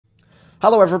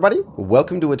Hello everybody,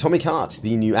 welcome to Atomic Heart,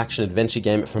 the new action-adventure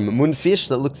game from Mundfish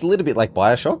that looks a little bit like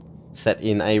Bioshock, set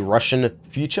in a Russian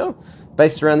future,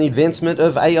 based around the advancement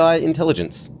of AI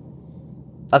intelligence.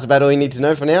 That's about all you need to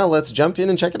know for now. Let's jump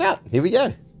in and check it out. Here we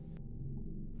go.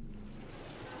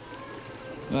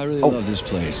 I really love this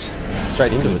place.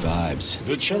 Straight into it. Vibes.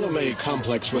 The Chelomey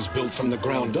complex was built from the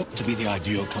ground up to be the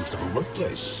ideal, comfortable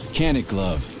workplace. Can it,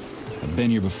 Glove? I've been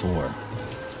here before.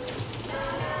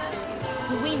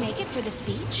 Will we make it for the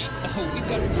speech? Oh, we've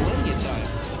got plenty of time.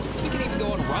 We can even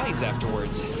go on rides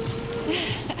afterwards.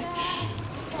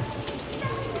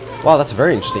 Wow, that's a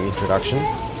very interesting introduction.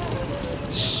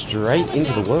 Straight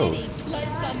into the world.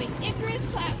 Lands on the Icarus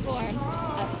platform,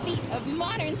 a feat of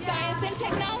modern science and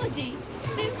technology.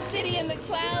 This city in the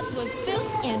clouds was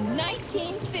built in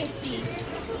 1950.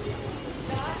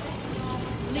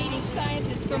 Leading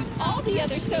scientists from all the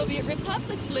other Soviet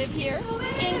republics live here,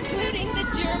 including the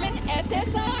German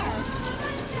USSR.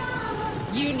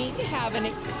 You need to have an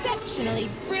exceptionally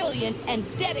brilliant and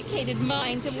dedicated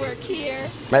mind to work here.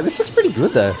 Man, this looks pretty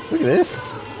good though. Look at this.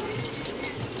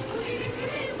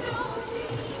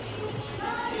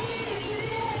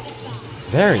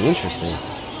 Very interesting.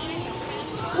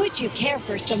 Would you care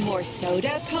for some more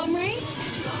soda, comrade?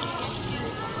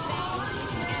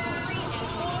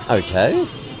 Okay.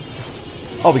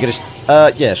 Oh, we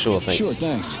gotta... yeah, sure, thanks. Sure,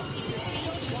 thanks.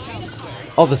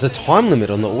 Oh, there's a time limit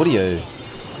on the audio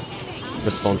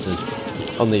responses.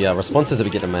 On the responses that we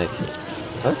get to make.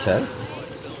 Okay.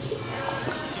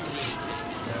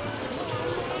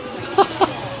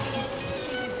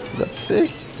 That's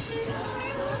sick.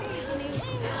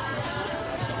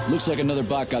 Looks like another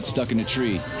bot got stuck in a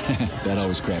tree. That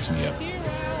always cracks me up.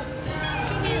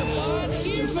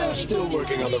 They're still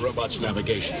working on the robot's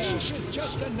navigation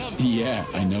system. Yeah,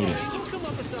 I noticed.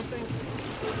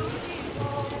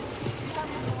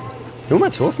 Who am I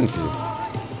talking to?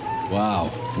 Wow,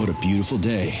 what a beautiful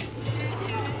day.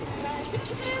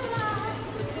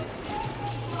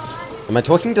 Am I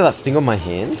talking to that thing on my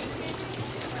hand?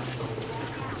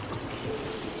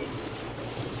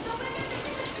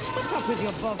 What's up with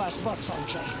your Vovas bots,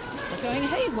 Andre? They're going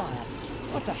haywire.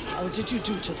 What the hell did you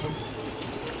do to them?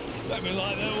 They've been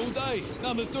like that all day.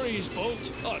 Number 3 is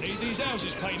booked. I need these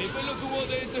houses painted, but look at what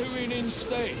they're doing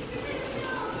instead.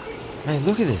 Man,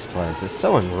 look at this place. It's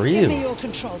so Give me unreal. your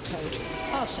control code.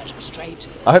 I'll set them straight.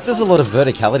 I hope there's a lot of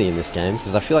verticality in this game,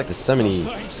 because I feel like there's so many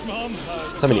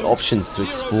options to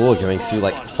explore going through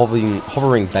like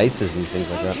hovering bases and things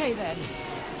like that. Okay then.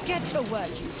 Get to work,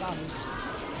 you bums.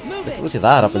 Move it. Look at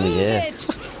that up in the Move air. it.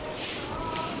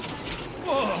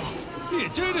 Oh, you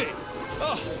did it.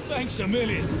 Oh, thanks a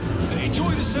million. Enjoy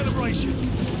the celebration.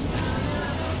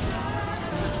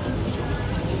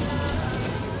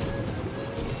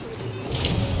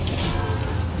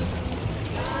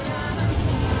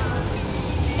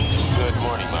 Good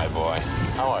morning, my boy.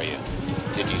 How are you?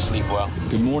 Did you sleep well?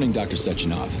 Good morning, Dr.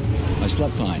 Sechenov. I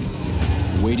slept fine.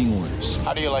 Waiting orders.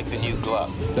 How do you like the new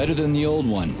glove? Better than the old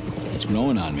one. It's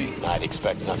growing on me. I'd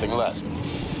expect nothing less.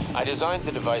 I designed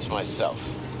the device myself.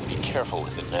 Be careful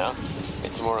with it now.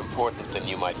 It's more important than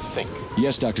you might think.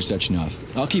 Yes, Dr. Sechenov.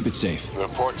 I'll keep it safe.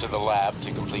 Report to the lab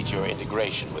to complete your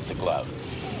integration with the glove.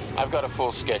 I've got a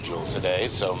full schedule today,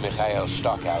 so Mikhail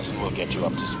Stockhausen will get you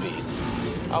up to speed.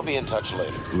 I'll be in touch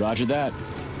later. Roger that.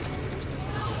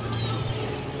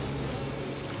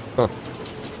 Huh.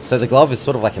 So the glove is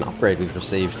sort of like an upgrade we've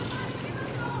received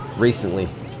recently.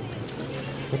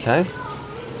 Okay.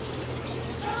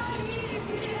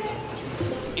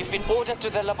 You've been ordered to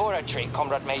the laboratory,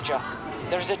 Comrade Major.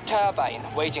 There's a turbine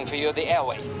waiting for you at the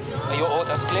airway. Are your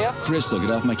orders clear? Crystal, get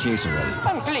off my case already.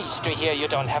 I'm pleased to hear you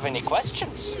don't have any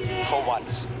questions, for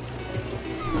once.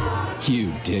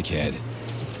 You dickhead.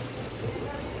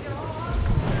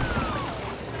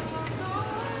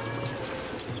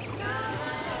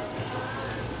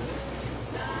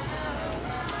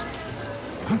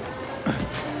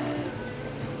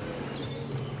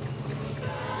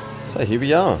 So here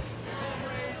we are.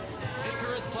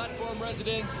 Icarus platform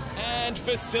residents and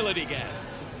facility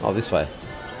guests. Oh, this way.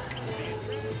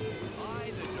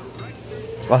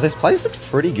 Wow, this place looks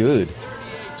pretty good.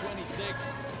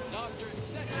 3826, Dr.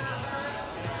 Sechenov.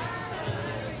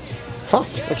 Huh,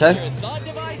 okay. Your thought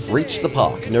device today. Reach the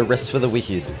park. No rest for the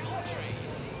wicked.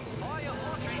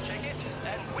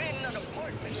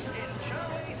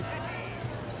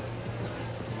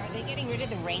 Are they getting rid of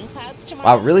the rain clouds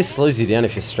tomorrow? Wow, it really slows you down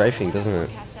if you're strafing, doesn't it?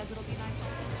 Says it'll be nice.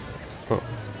 Huh.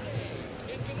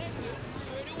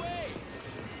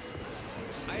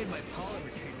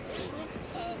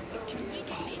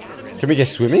 Can we go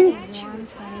swimming?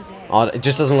 Oh, it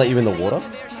just doesn't let you in the water?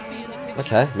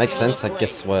 Okay, makes sense. I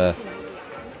guess we're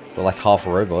Or like half a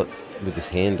robot with his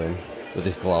hand on, with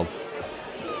his glove.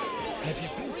 Have you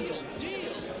been to the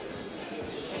deal?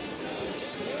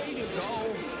 Way to go.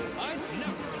 I've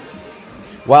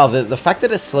never... Wow, the fact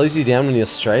that it slows you down when you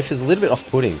strafe is a little bit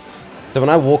off-putting. So when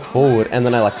I walk forward and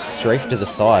then I like strafe to the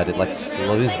side, it like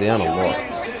slows down a lot.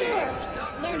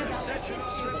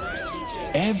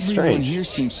 Everyone here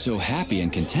seems so happy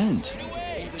and content.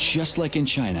 Just like in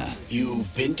China.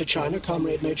 You've been to China,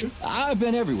 Comrade Major? I've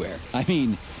been everywhere. I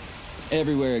mean,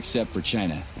 everywhere except for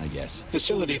China, I guess.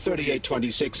 Facility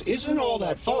 3826 isn't all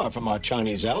that far from our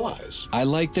Chinese allies. I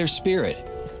like their spirit.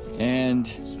 And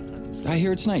I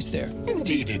hear it's nice there.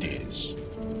 Indeed it is.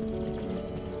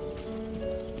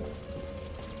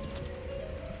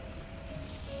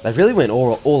 They really went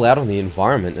all out on the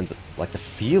environment and like the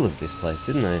feel of this place,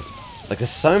 didn't they? Like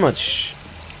there's so much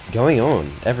going on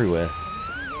everywhere.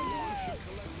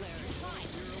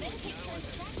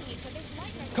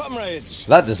 Comrades,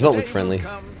 That does not look friendly.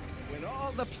 when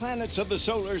all the planets of the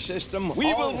solar system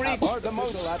we will reach the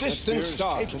most distant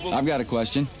star. I've got a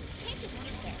question.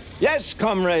 Yes,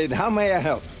 comrade, how may I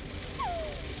help?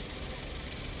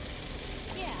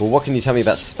 Well, what can you tell me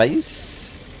about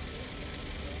space?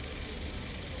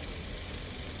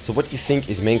 So what do you think,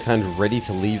 is mankind ready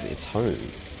to leave its home?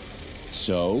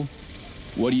 So,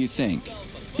 what do you think?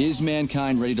 Is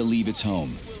mankind ready to leave its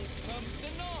home?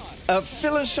 A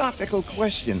philosophical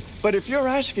question, but if you're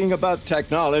asking about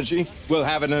technology, we'll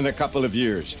have it in a couple of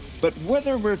years. But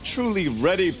whether we're truly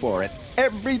ready for it,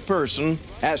 every person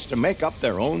has to make up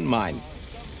their own mind.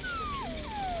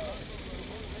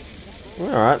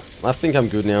 Alright, I think I'm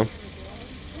good now.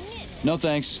 No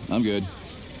thanks, I'm good.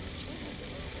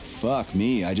 Fuck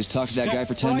me, I just talked to that guy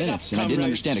for 10 minutes and I didn't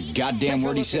understand a goddamn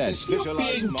word he said. You're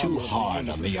being too hard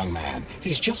on the young man.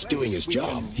 He's just doing his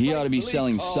job. He ought to be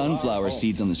selling sunflower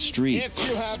seeds on the street.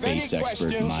 Space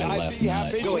expert, my left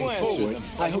nut. Going forward,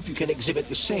 I hope you can exhibit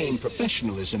the same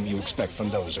professionalism you expect from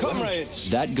those around you.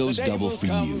 Comrades, That goes the day double will for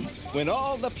come you. when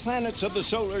all the planets of the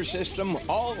solar system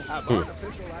all have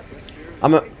artificial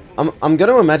atmospheres. I'm going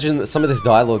to imagine that some of this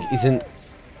dialogue isn't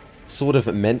sort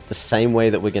of meant the same way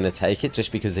that we're going to take it,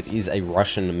 just because it is a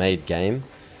Russian-made game.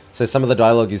 So some of the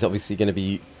dialogue is obviously going to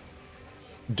be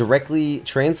directly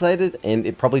translated, and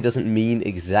it probably doesn't mean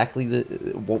exactly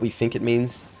what we think it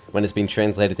means when it's been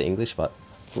translated to English, but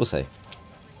we'll see.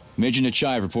 Major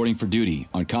Nechayev reporting for duty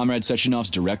on Comrade Sechenov's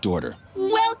direct order.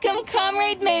 Welcome,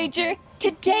 Comrade Major.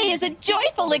 Today is a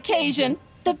joyful occasion.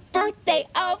 The birthday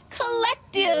of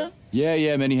Kollektiv.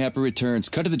 Yeah, many happy returns.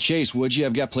 Cut to the chase, would you?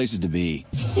 I've got places to be.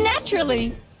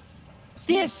 Naturally.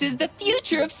 This is the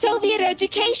future of Soviet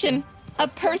education. A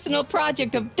personal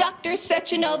project of Dr.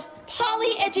 Sechenov's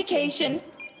Poly-Education.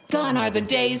 Gone are the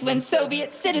days when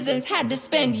Soviet citizens had to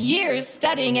spend years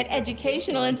studying at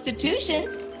educational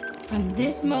institutions. From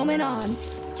this moment on,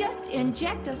 just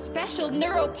inject a special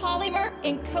neuropolymer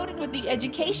encoded with the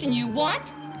education you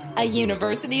want. A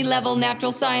university-level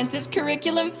natural sciences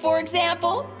curriculum, for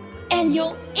example. And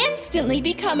you'll instantly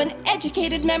become an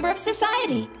educated member of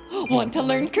society. Want to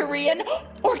learn Korean?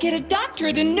 Or get a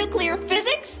doctorate in nuclear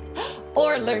physics?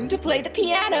 Or learn to play the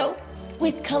piano?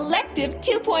 With Kollektiv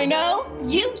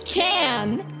 2.0, you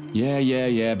can!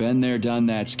 Yeah, been there, done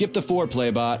that. Skip the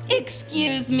foreplay, bot.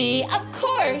 Excuse me, of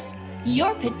course.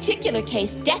 Your particular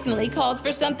case definitely calls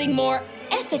for something more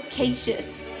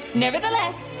efficacious.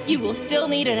 Nevertheless, you will still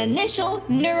need an initial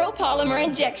neuropolymer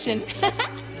injection.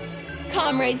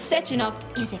 Comrade Sechenov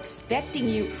is expecting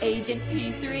you, Agent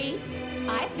P3.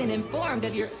 I've been informed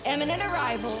of your imminent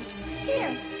arrival.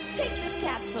 Here, take this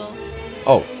capsule.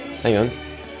 Oh, hang on.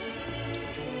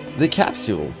 The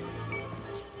capsule.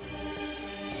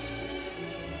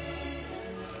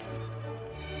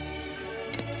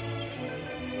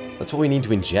 That's what we need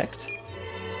to inject?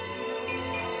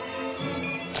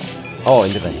 Oh,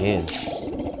 into the hand.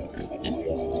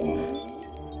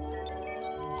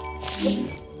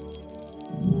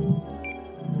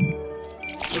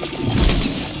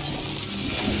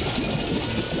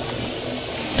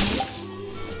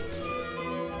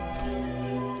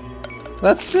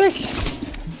 That's sick.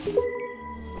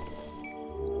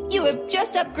 You have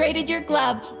just upgraded your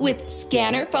glove with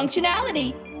scanner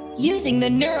functionality. Using the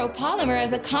neuropolymer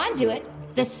as a conduit,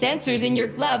 the sensors in your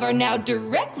glove are now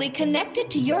directly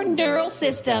connected to your neural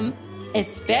system,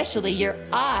 especially your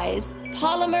eyes'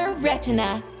 polymer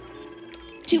retina.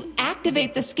 To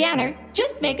activate the scanner,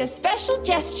 just make a special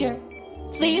gesture.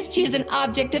 Please choose an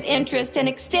object of interest and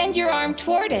extend your arm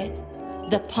toward it.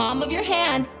 The palm of your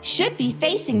hand should be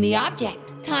facing the object.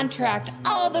 Contract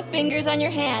all the fingers on your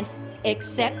hand,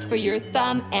 except for your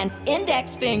thumb and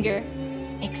index finger.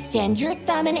 Extend your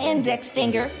thumb and index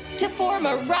finger to form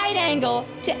a right angle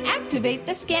to activate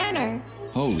the scanner.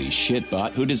 Holy shit,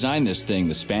 bot. Who designed this thing?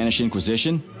 The Spanish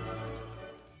Inquisition?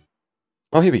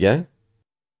 Oh, here we go.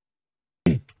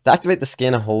 To activate the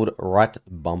scanner, hold right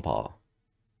bumper.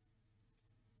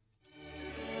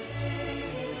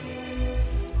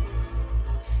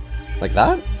 Like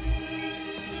that?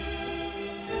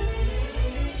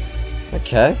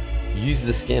 Okay. Use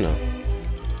the scanner.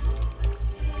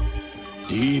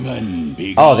 Demon,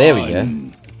 be oh, there we go.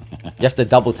 You have to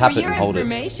double tap it and hold it. For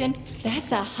your information,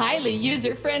 that's a highly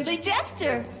user-friendly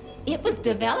gesture. It was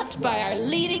developed by our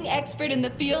leading expert in the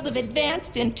field of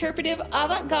advanced interpretive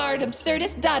avant-garde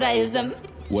absurdist Dadaism.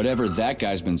 Whatever that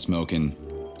guy's been smoking,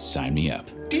 sign me up.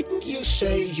 Didn't you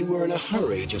say you were in a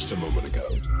hurry just a moment ago?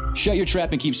 Shut your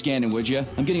trap and keep scanning, would you?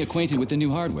 I'm getting acquainted with the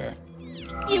new hardware.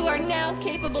 You are now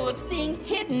capable of seeing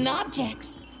hidden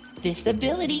objects. This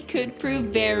ability could prove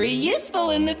very useful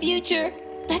in the future.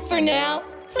 But for now,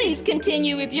 please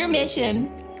continue with your mission.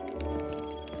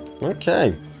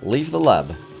 Okay, leave the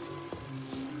lab.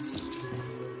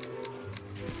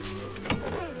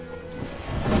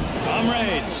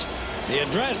 Comrades, the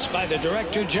address by the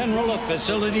Director General of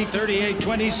Facility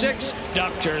 3826,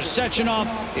 Dr. Sechenov,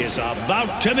 is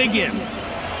about to begin.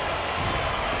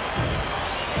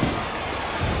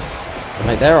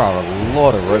 Mate, there are a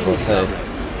lot of robots here.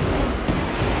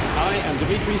 I am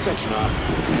Dmitry Sechenov,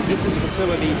 and this is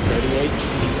Facility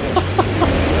 3826.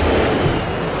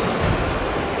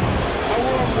 A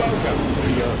warm welcome to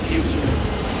your future.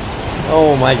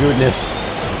 Oh my goodness.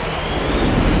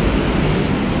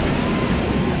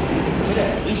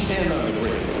 Today, we stand on the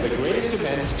brink of the greatest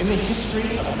events in the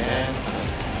history of mankind.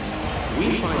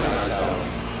 We find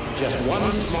ourselves just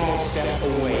one small step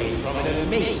away from an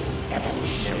amazing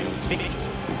evolutionary victory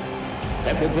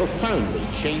that will profoundly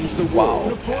change the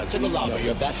world. Report to the lobby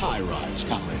of that high-rise,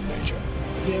 Comrade Major.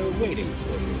 They're waiting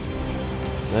for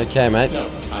you. Okay, mate. No,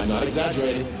 I'm not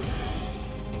exaggerating.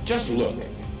 Just look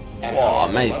at oh,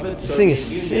 mate, this thing is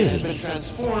sick.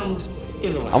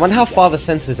 I wonder how far the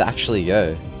sensors actually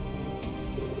go.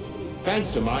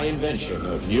 Thanks to my invention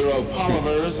of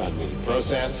neuropolymers and the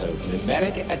process of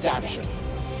mimetic adaptation,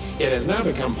 it has now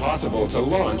become possible to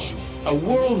launch a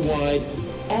worldwide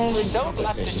So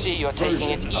glad to see you're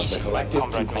taking it easy,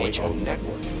 Comrade Major.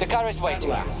 The car is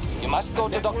waiting. You must go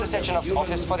to Dr. Sechenov's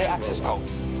office for the access code.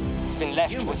 It's been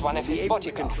left with one of his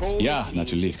bodyguards. Ja,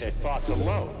 natuurlijk.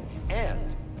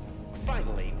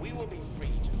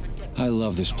 I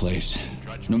love this place.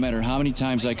 No matter how many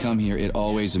times I come here, it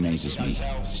always amazes me.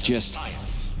 It's just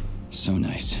so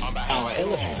nice. Our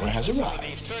elevator has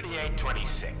arrived.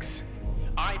 3826.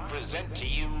 I present to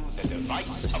you the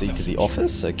device. Proceed to the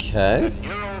office, okay. The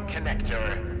neural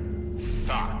connector,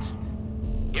 thought.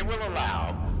 It will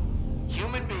allow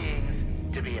human beings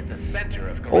to be at the center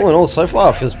of all in all, so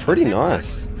far it feels pretty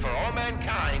nice. For all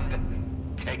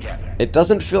mankind together. It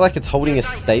doesn't feel like it's holding a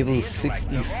stable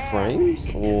 60 frames,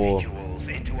 or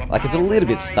like it's a little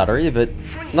bit stuttery, but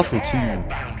nothing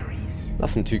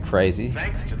too crazy.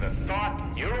 Thanks to the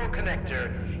thought neural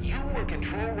connector, you will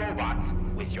control robots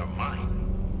with your mind.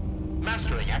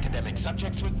 Mastering academic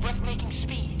subjects with breathtaking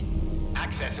speed.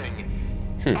 Accessing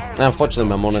Unfortunately,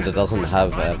 my monitor doesn't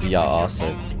have VRR,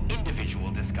 so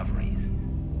individual discoveries.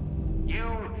 You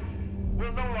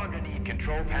will no longer need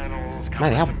control panels.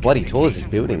 Man, how bloody tall is this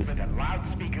building?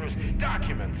 Loudspeakers,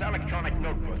 documents, electronic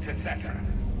notebooks, etc.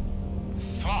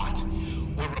 Thought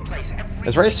will replace every.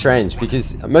 It's very strange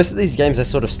because most of these games they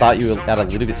sort of start you out a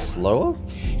little bit slower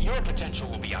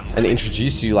and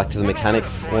introduce you like to the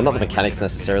mechanics, well not the mechanics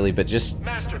necessarily, but just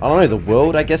I don't know, the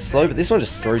world I guess slow, but this one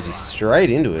just throws you straight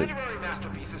into it.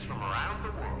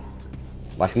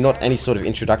 Like not any sort of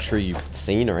introductory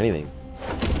scene or anything.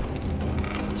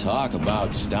 Talk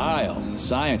about style.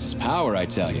 Science is power, I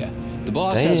tell you. The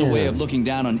boss has a way of looking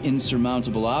down on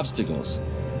insurmountable obstacles.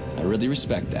 I really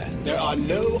respect that. There are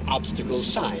no obstacles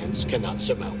science cannot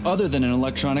surmount. Other than an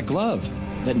electronic glove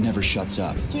that never shuts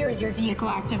up. Here's your vehicle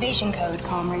activation code,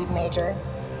 Comrade Major.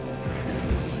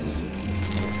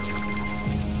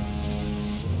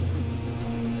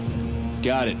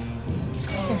 Got it.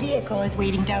 The vehicle is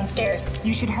waiting downstairs.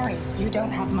 You should hurry. You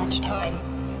don't have much time.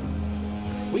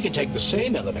 We can take the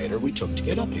same elevator we took to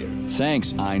get up here.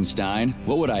 Thanks, Einstein.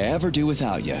 What would I ever do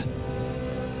without you?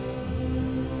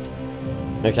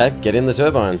 Okay, get in the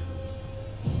turbine.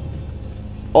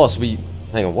 Oh, so we...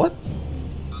 hang on, what?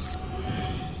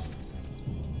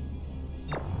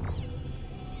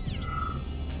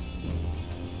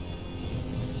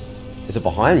 Is it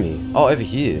behind me? Oh, over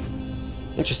here.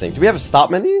 Interesting. Do we have a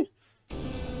start menu?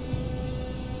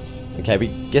 Okay, we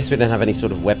guess we don't have any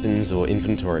sort of weapons or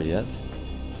inventory yet.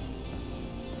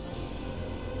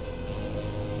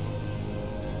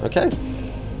 Okay.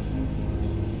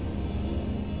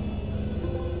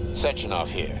 Sechenov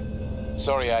here.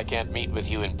 Sorry I can't meet with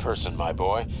you in person, my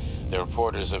boy. The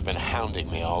reporters have been hounding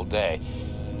me all day.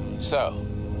 So,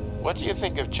 what do you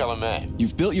think of Chalamet?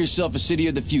 You've built yourself a city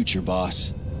of the future,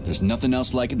 boss. There's nothing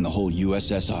else like it in the whole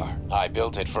USSR. I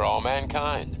built it for all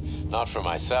mankind, not for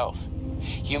myself.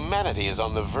 Humanity is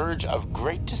on the verge of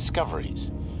great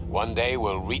discoveries. One day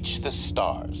we'll reach the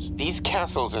stars. These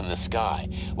castles in the sky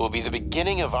will be the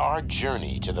beginning of our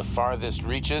journey to the farthest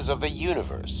reaches of the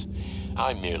universe.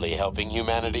 I'm merely helping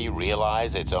humanity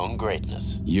realize its own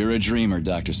greatness. You're a dreamer,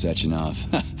 Dr. Sechenov.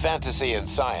 Fantasy and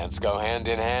science go hand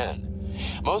in hand.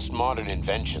 Most modern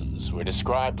inventions were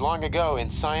described long ago in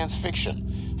science fiction.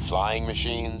 Flying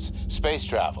machines, space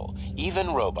travel,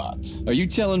 even robots. Are you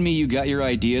telling me you got your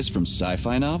ideas from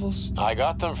sci-fi novels? I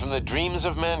got them from the dreams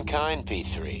of mankind,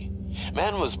 P3.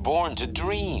 Man was born to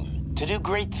dream, to do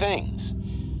great things.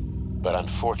 But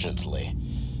unfortunately,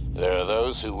 there are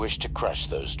those who wish to crush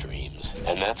those dreams.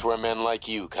 And that's where men like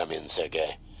you come in,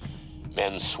 Sergei.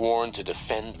 Men sworn to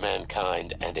defend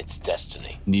mankind and its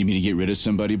destiny. Need me to get rid of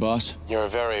somebody, boss? You're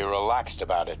very relaxed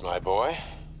about it, my boy.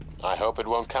 I hope it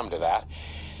won't come to that.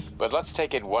 But let's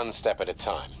take it one step at a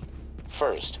time.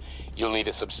 First, you'll need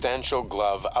a substantial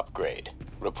glove upgrade.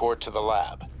 Report to the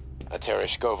lab. A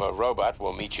Tereshkova robot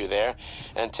will meet you there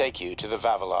and take you to the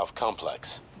Vavilov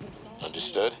complex.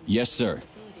 Understood? Yes, sir.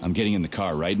 I'm getting in the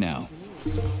car right now.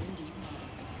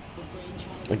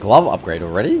 A glove upgrade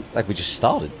already? Like we just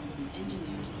started.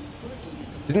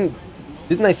 Didn't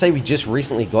they say we just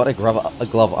recently got a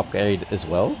glove upgrade as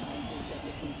well?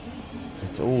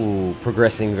 It's all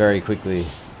progressing very quickly.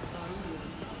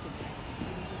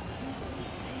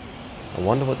 I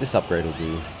wonder what this upgrade will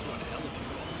do.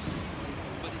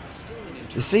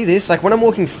 You see this? Like when I'm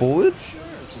walking forward,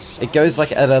 it goes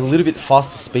like at a little bit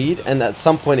faster speed, and at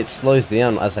some point it slows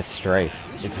down as I strafe.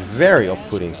 It's very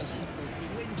off-putting. I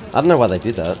don't know why they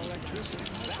did that.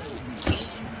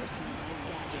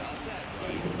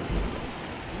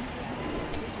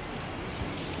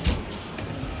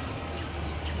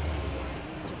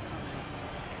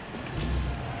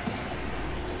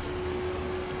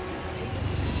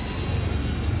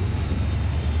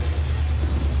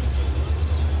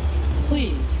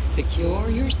 Please secure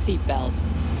your seatbelt.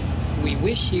 We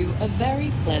wish you a very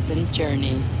pleasant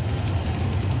journey.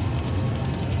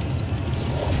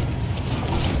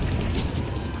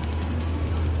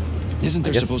 Isn't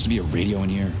there supposed to be a radio in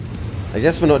here? I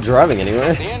guess we're not driving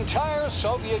anywhere. The entire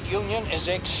Soviet Union is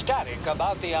ecstatic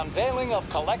about the unveiling of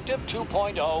Kollektiv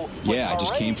 2.0. Yeah, I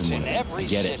just came from one of them. I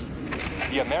get it.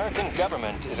 The American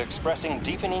government is expressing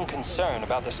deepening concern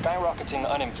about the skyrocketing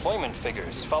unemployment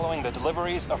figures following the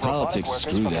deliveries of robotic workers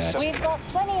from the Soviet. We've got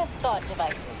plenty of thought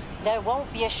devices. There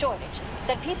won't be a shortage,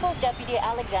 said People's Deputy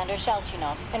Alexander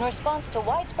Sechenov in response to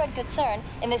widespread concern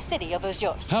in the city of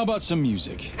Uzyorsk. How about some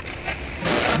music?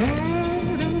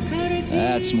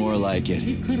 That's more like it.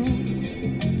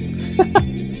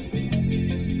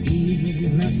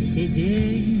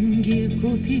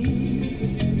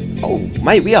 Oh,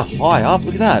 mate, we are high up.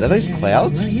 Look at that. Are those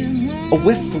clouds? Oh,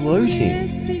 we're floating.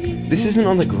 This isn't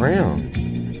on the ground.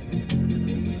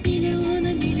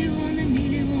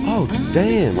 Oh,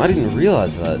 damn. I didn't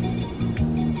realize that.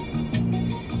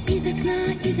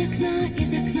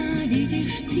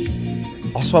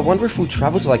 Also, I wonder if we'll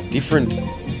travel to like different,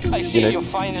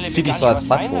 city-sized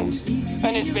platforms.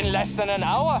 And it's been less than an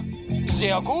hour.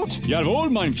 Sehr gut. Jawohl,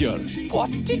 mein Führer.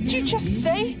 What did you just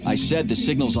say? I said the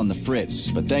signal's on the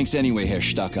fritz, but thanks anyway, Herr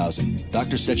Stockhausen.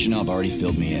 Dr. Sechenov already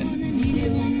filled me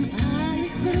in.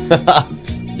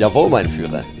 Jawohl, mein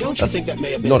Führer. Don't you think that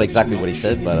may have been not exactly what he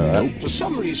said, but alright. For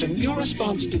some reason, your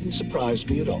response didn't surprise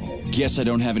me at all. Guess I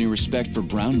don't have any respect for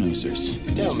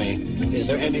brown-nosers. Tell me, is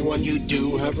there anyone you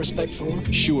do have respect for?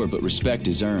 Sure, but respect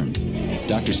is earned.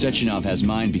 Dr. Sechenov has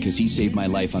mine because he saved my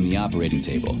life on the operating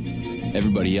table.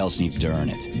 Everybody else needs to earn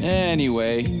it.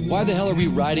 Anyway, why the hell are we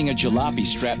riding a jalopy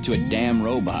strapped to a damn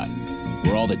robot?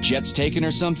 Were all the jets taken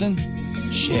or something?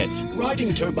 Shit.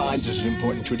 Riding turbines is an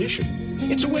important tradition.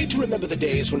 It's a way to remember the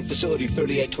days when Facility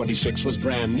 3826 was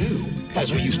brand new,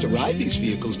 as we used to ride these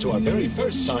vehicles to our very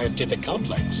first scientific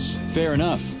complex. Fair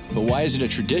enough, but why is it a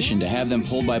tradition to have them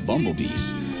pulled by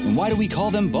bumblebees? And why do we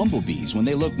call them bumblebees when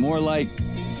they look more like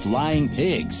flying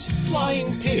pigs?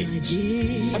 Flying pigs?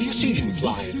 Have you seen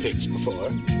flying pigs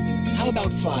before? How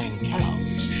about flying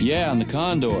cows? Yeah, on the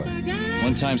Condor.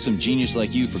 One time some genius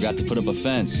like you forgot to put up a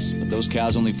fence, but those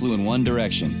cows only flew in one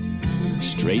direction.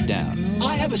 Straight down.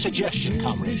 I have a suggestion,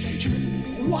 Comrade Major.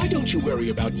 Why don't you worry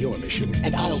about your mission,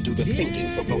 and I'll do the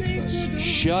thinking for both of us?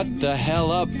 Shut the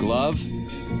hell up, Glove.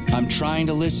 I'm trying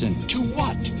to listen. To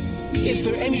what? Is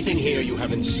there anything here you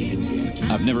haven't seen yet?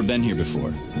 I've never been here before.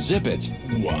 Zip it.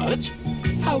 What?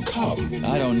 How come?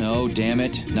 I don't know, damn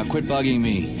it. Now quit bugging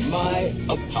me. My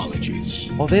apologies.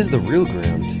 Oh, there's the real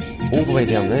ground. All the way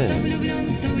down there.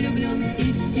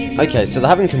 Okay, so they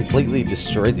haven't completely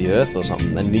destroyed the Earth or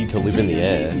something. They need to live in the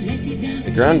air.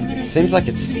 The ground seems like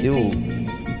it's still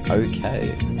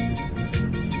okay.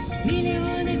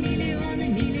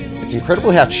 It's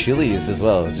incredible how chill he is as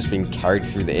well, just being carried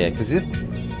through the air, because it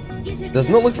does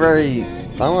not look very,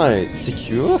 I don't know,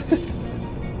 secure?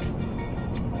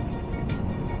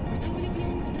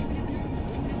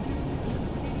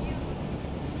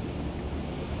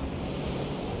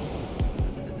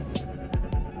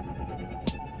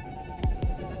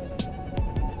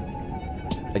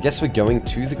 I guess we're going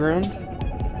to the ground?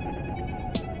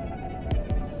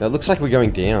 No, it looks like we're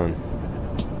going down.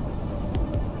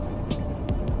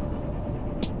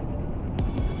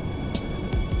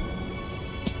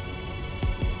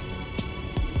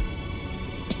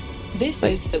 This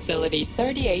is Facility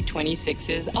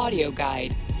 3826's audio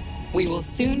guide. We will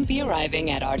soon be arriving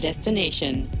at our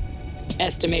destination.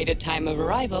 Estimated time of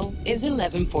arrival is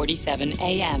 11:47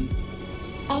 a.m.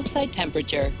 Outside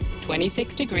temperature,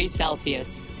 26 degrees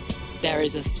Celsius. There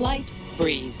is a slight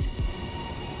breeze.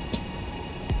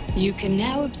 You can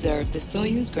now observe the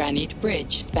Soyuz Granite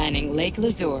Bridge spanning Lake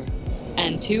Lazur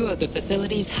and two of the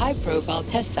facility's high-profile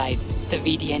test sites, the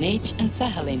VDNH and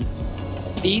Sakhalin.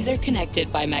 These are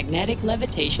connected by magnetic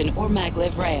levitation or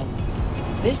maglev rail.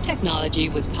 This technology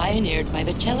was pioneered by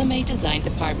the Chelomey Design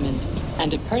Department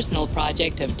and a personal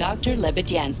project of Dr.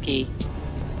 Lebedyansky.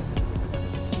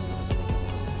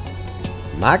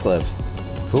 Maglev.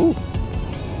 Cool.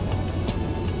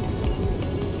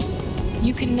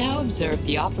 You can now observe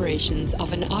the operations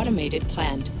of an automated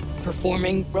plant,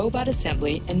 performing robot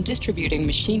assembly and distributing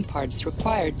machine parts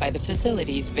required by the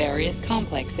facility's various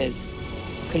complexes.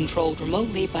 Controlled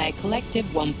remotely by a Kollektiv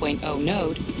 1.0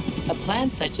 node, a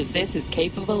plant such as this is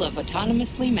capable of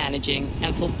autonomously managing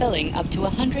and fulfilling up to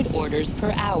 100 orders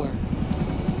per hour.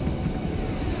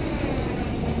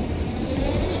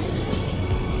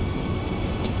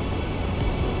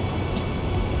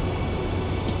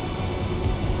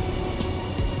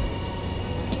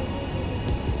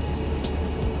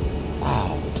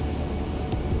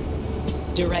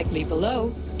 Directly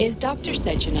below is Dr.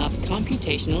 Sechenov's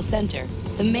computational center,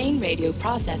 the main radio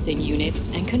processing unit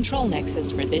and control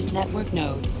nexus for this network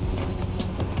node.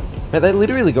 Man, they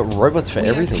literally got robots for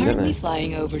everything, don't they? We are currently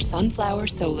flying over sunflower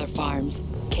solar farms,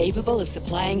 capable of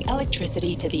supplying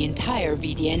electricity to the entire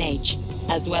VDNH,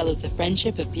 as well as the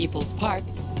Friendship of People's Park,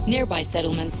 nearby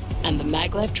settlements, and the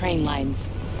maglev train lines.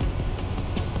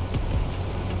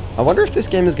 I wonder if this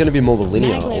game is going to be more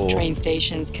linear. Maglev train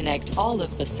stations connect all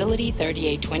of Facility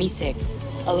 3826,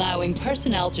 allowing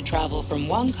personnel to travel from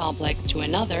one complex to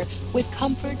another with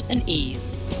comfort and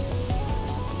ease.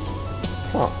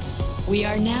 Huh. We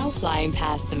are now flying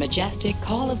past the majestic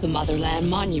Call of the Motherland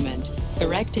Monument,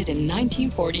 erected in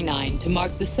 1949 to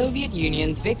mark the Soviet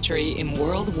Union's victory in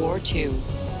World War II,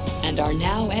 and are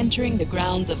now entering the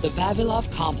grounds of the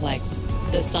Vavilov Complex,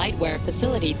 the site where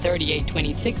Facility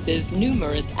 3826's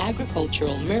numerous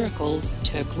agricultural miracles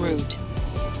took root.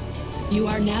 You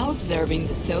are now observing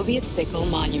the Soviet Sickle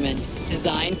Monument,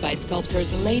 designed by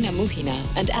sculptors Elena Muhina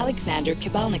and Alexander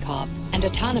Kibalnikov, and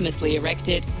autonomously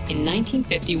erected in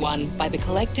 1951 by the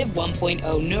Kollektiv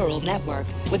 1.0 neural network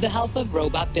with the help of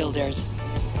robot builders.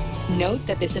 Note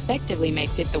that this effectively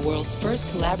makes it the world's first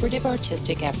collaborative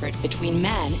artistic effort between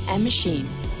man and machine.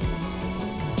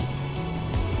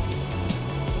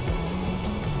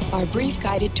 Our brief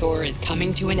guided tour is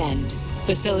coming to an end.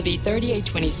 Facility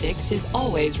 3826 is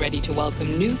always ready to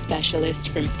welcome new specialists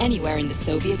from anywhere in the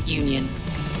Soviet Union.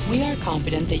 We are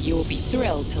confident that you will be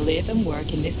thrilled to live and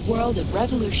work in this world of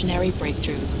revolutionary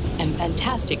breakthroughs and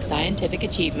fantastic scientific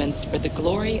achievements for the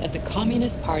glory of the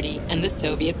Communist Party and the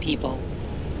Soviet people.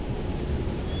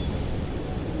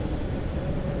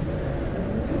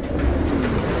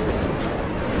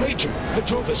 Major,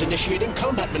 Petrova's initiating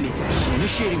combat maneuvers.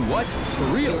 Initiating what? For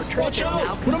real? Watch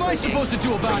out! What am I supposed to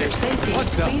do about For your it? safety, What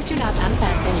the? please do not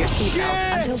unfasten your seatbelt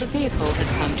Shit! until the vehicle has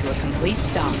come to a complete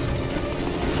stop.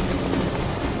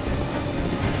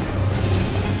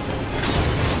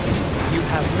 You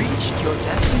have reached your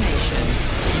destination.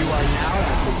 You are now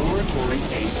at the Laboratory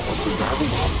 8 of the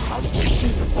Vavilov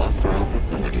Complex's above-ground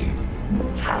facilities.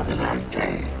 Have a nice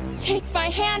day. Take my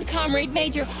hand, Comrade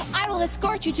Major. I will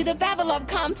escort you to the Vavilov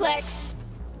complex.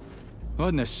 What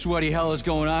in the sweaty hell is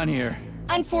going on here?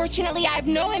 Unfortunately, I have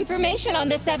no information on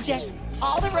the subject.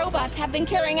 All the robots have been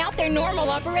carrying out their normal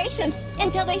operations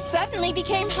until they suddenly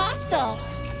became hostile.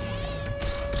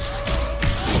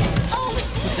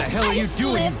 hell are you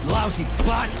doing, you lousy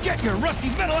bots? Get your rusty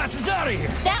metal asses out of here!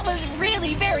 That was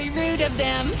really very rude of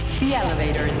them. The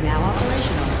elevator is now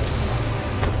operational.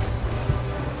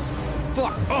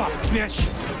 Fuck off, bitch!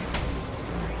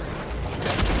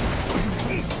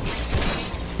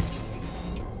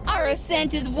 Our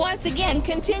ascent is once again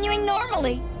continuing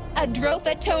normally. A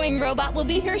Drofa towing robot will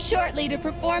be here shortly to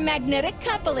perform magnetic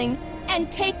coupling and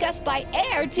take us by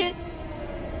air to...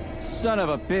 Son of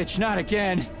a bitch, not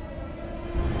again!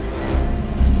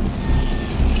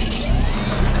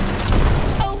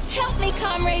 Oh, help me,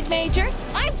 Comrade Major.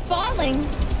 I'm falling.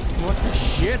 What the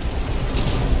shit?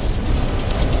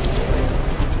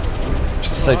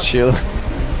 Just so chill.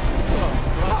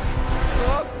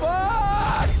 Oh,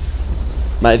 fuck!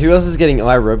 Mate, who else is getting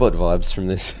iRobot vibes from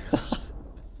this?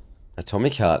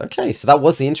 Atomic Heart. Okay, so that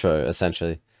was the intro,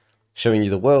 essentially. Showing you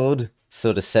the world,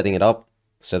 sort of setting it up.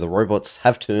 So the robots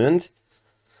have turned.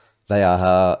 They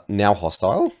are now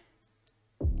hostile.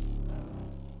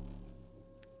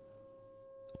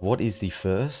 What is the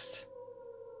first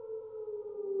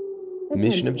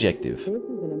mission objective? This is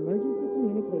an emergency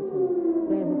communication.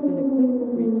 There has been a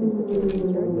critical breach in facility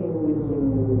Stargate Windows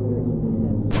security system.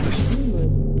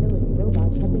 Numerous utility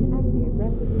robots have been acting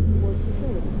aggressively towards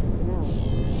facility personnel.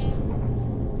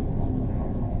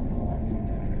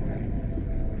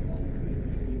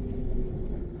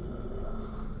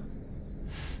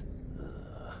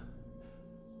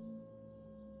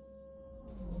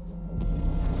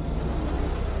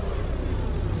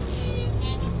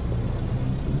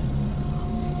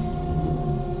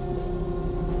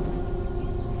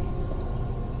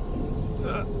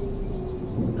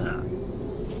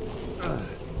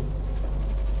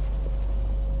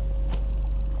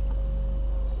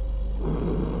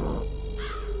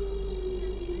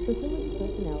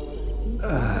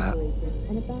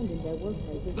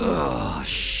 Oh,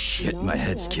 shit, my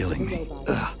head's killing me.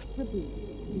 Ugh.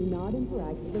 Repeat, do not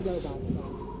interact with the robots.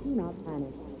 Do not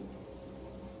panic.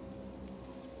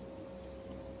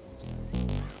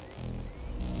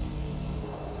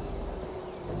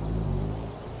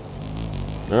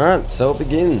 Alright, so it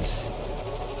begins.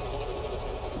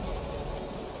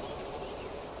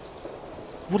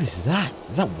 What is that?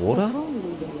 Is that water?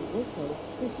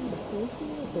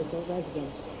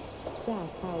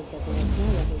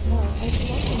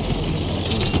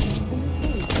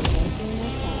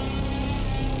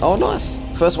 Oh, nice.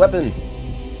 First weapon.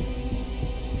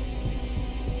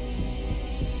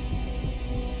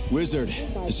 Wizard,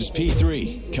 this is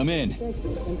P3. Come in.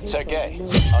 Sergei,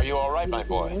 are you alright, my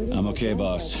boy? I'm okay,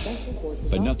 boss.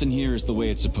 But nothing here is the way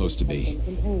it's supposed to be.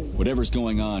 Whatever's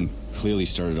going on clearly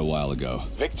started a while ago.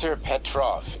 Viktor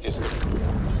Petrov is the...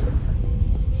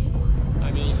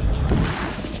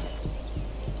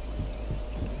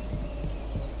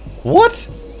 What?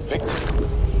 Victor.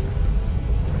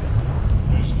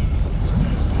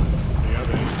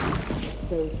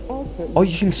 Oh,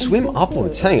 you can swim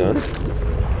upwards. Hang on.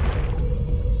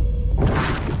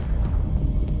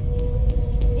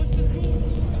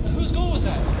 Whose goal was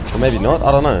that? Or maybe not.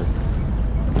 I don't know.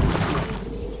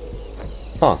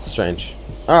 Huh, strange.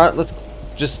 Alright, let's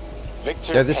just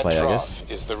Viktor go this Petrov way, I guess.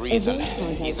 Is the reason.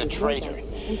 He's a traitor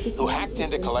who hacked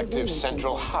into Kollektiv's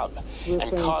central hub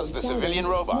and caused the civilian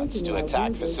robots to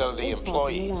attack facility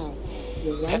employees.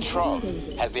 Petrov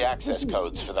has the access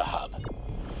codes for the hub.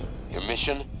 Your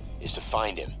mission is to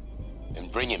find him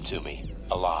and bring him to me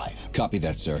alive. Copy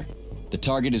that, sir. The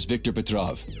target is Viktor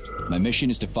Petrov. My mission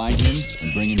is to find him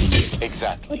and bring him to you.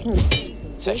 Exactly.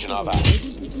 Sechenov out.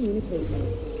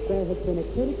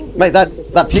 Mate,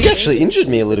 that pig actually injured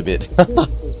me a little bit.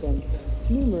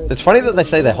 It's funny that they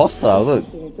say they're hostile. Look,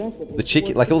 the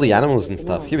chicken, like all the animals and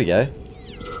stuff. Here we go.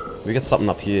 We got something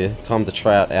up here. Time to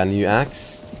try out our new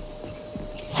axe.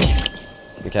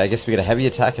 Okay, I guess we got a heavy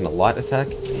attack and a light attack.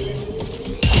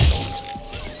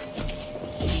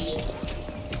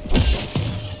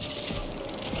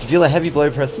 To deal a heavy blow,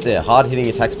 press there. Hard hitting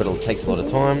attacks, but it takes a lot of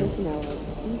time.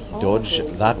 Dodge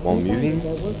that while moving.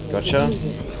 Gotcha.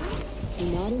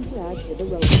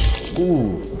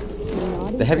 Ooh.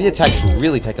 The heavy attacks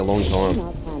really take a long time.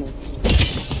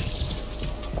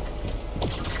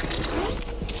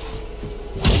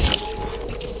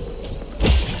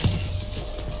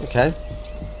 Okay.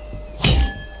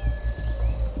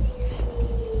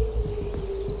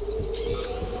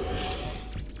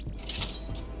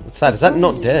 What's that? Is that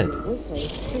not dead?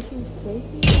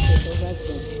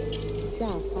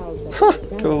 Huh,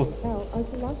 cool.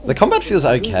 The combat feels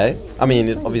okay. I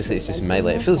mean, obviously it's just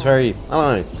melee. It feels very, I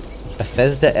don't know,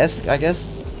 Bethesda-esque, I guess.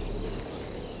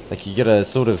 Like you gotta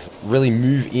sort of really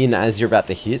move in as you're about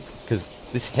to hit, because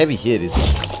this heavy hit is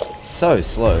so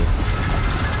slow.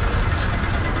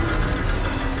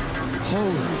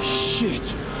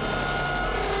 shit!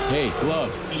 Hey,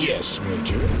 Glove. Yes,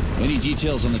 Major? Any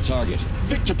details on the target?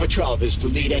 Viktor Petrov is the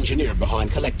lead engineer behind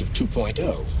Kollektiv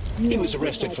 2.0. He was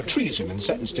arrested for treason and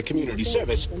sentenced to community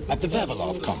service at the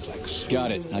Vavilov complex.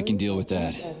 Got it. I can deal with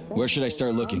that. Where should I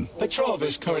start looking? Petrov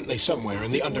is currently somewhere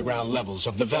in the underground levels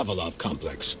of the Vavilov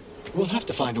complex. We'll have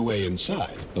to find a way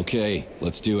inside. Okay,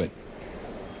 let's do it.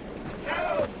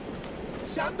 Help!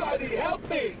 Somebody help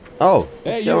me! Oh,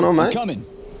 what's going on, mate? I'm coming.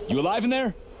 You alive in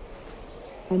there?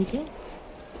 Okay.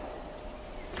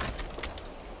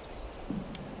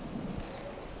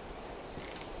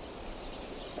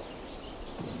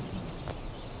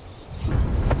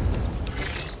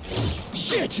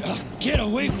 Shit! Get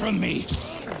away from me!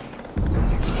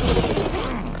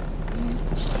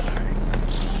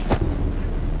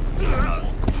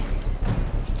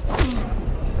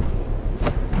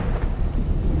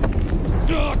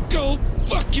 Go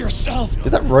fuck yourself!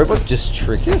 Did that robot just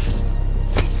trick us?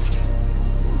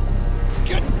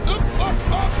 Get the fuck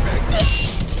off me!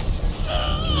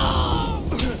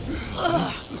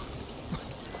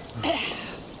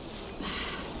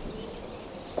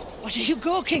 What are you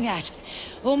gawking at?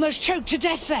 Almost choked to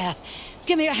death there.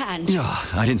 Give me a hand.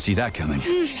 Oh, I didn't see that coming.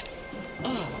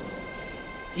 Oh.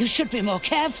 You should be more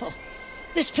careful.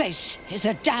 This place is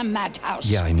a damn madhouse.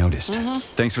 Yeah, I noticed.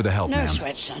 Thanks for the help, No ma'am.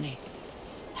 sweat, Sonny.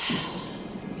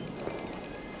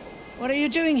 What are you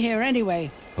doing here, anyway?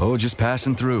 Oh, just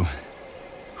passing through.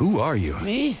 Who are you?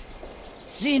 Me?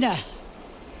 Xena.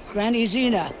 Granny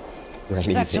Xena.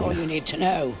 Granny That's Xena. all you need to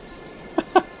know.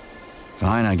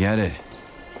 Fine, I get it.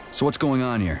 So what's going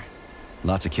on here?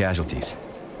 Lots of casualties.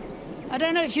 I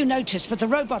don't know if you noticed, but the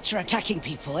robots are attacking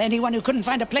people. Anyone who couldn't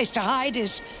find a place to hide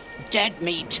is dead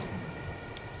meat.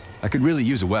 I could really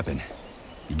use a weapon.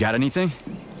 You got anything?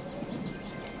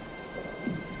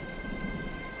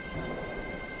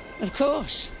 Of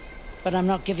course. But I'm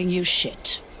not giving you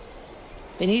shit.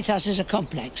 Beneath us is a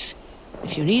complex.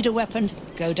 If you need a weapon,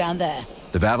 go down there.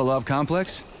 The Vavilov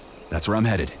complex? That's where I'm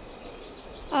headed.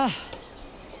 Ah.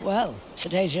 Well,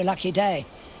 today's your lucky day.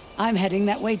 I'm heading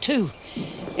that way too.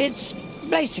 It's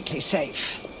basically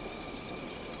safe.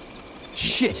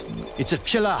 Shit! It's a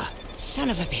Pshela! Son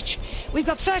of a bitch. We've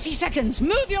got 30 seconds.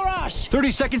 Move your ass!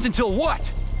 30 seconds until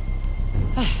what?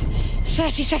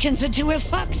 30 seconds until we're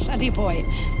fucked, sonny boy.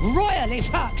 Royally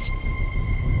fucked.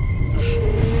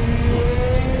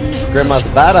 This grandma's a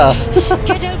badass.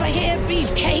 Get over here,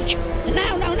 beefcake.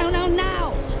 Now,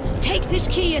 now. Take this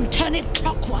key and turn it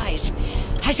clockwise.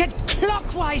 I said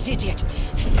clockwise, idiot.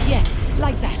 Yeah,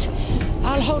 like that.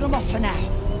 I'll hold them off for now.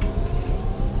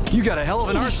 You got a hell of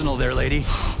an arsenal there, lady.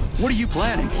 What are you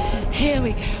planning? Here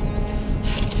we go.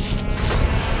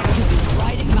 You've been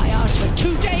riding my ass for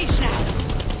 2 days now.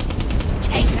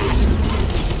 Take that.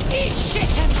 Eat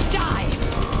shit and die.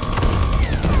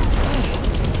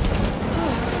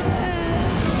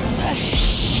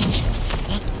 Shit.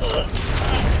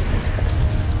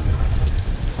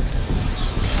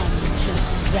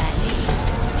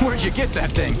 Where'd you get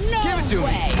that thing? No Give it to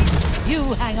way. me.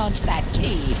 You hang on to that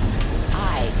key.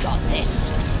 I got this.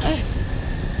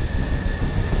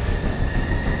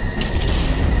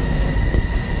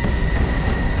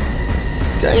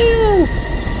 Damn!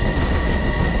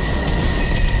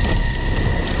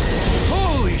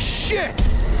 Holy shit!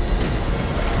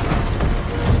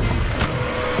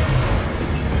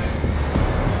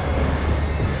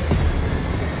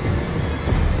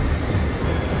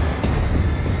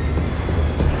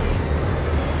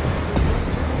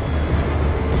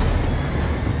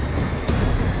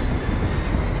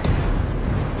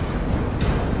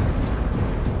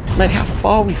 Mate, how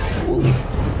far are we falling?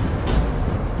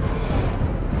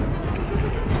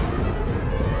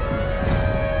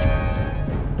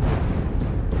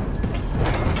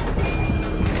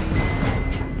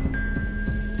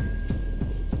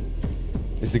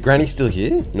 Is the granny still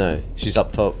here? No, she's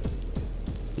up top.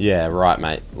 Yeah, right,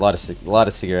 mate. Light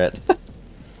a cigarette.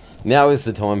 Now is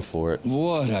the time for it.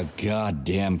 What a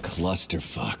goddamn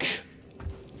clusterfuck.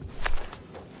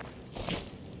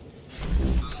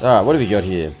 Alright, what have we got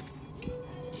here?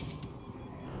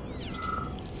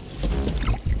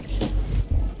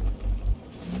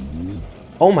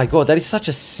 Oh my god, that is such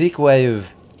a sick way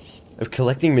of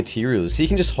collecting materials. So you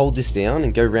can just hold this down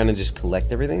and go around and just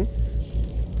collect everything.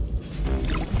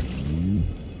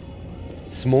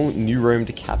 Small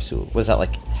neuromed capsule. Was that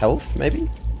like health, maybe?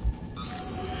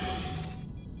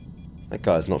 That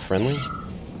guy's not friendly.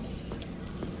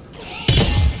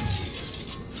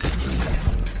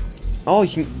 Oh,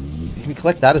 you can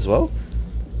collect that as well?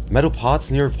 Metal parts,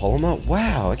 neuropolymer?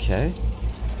 Wow, okay.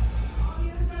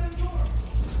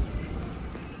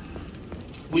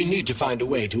 We need to find a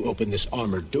way to open this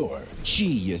armored door. Gee,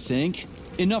 you think?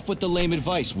 Enough with the lame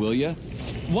advice, will ya?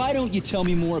 Why don't you tell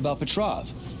me more about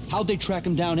Petrov? How'd they track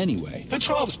him down anyway?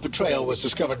 Petrov's betrayal was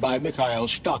discovered by Mikhail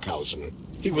Stockhausen.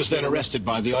 He was then arrested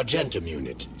by the Argentum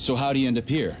unit. So how'd he end up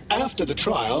here? After the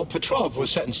trial, Petrov was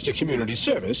sentenced to community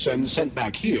service and sent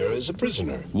back here as a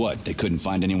prisoner. What, they couldn't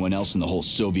find anyone else in the whole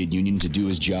Soviet Union to do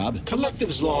his job?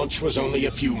 Kollektiv's launch was only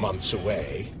a few months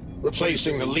away.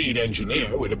 Replacing the lead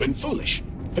engineer would have been foolish.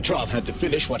 Petrov had to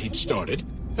finish what he'd started,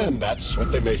 and that's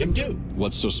what they made him do.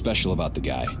 What's so special about the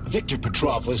guy? Viktor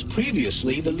Petrov was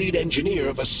previously the lead engineer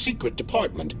of a secret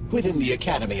department within the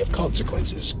Academy of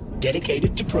Consequences,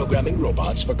 dedicated to programming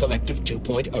robots for Kollektiv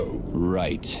 2.0.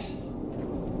 Right.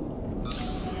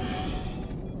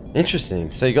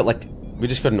 Interesting. So you got like, we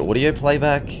just got an audio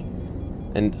playback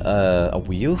and a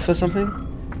wheel for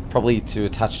something? Probably to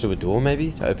attach to a door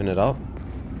maybe, to open it up.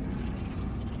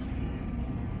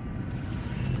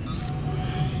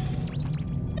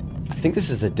 I think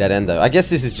this is a dead end though. I guess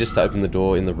this is just to open the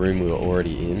door in the room we were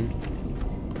already in.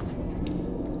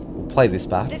 We'll play this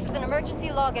back. This is an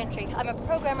emergency log entry. I'm a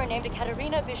programmer named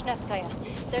Katerina Vishnevskaya.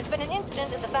 There's been an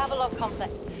incident at the Vavilov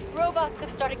complex. Robots have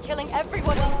started killing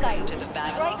everyone in sight.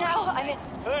 Right now, I'm in...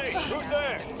 Hey, who's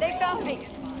there? They found me.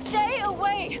 Stay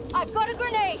away! I've got a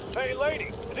grenade! Hey, lady,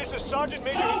 this is Sergeant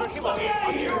Major Ibrahimov.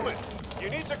 I'm human.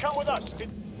 You need to come with us. Alright,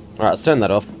 let's turn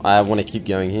that off. I want to keep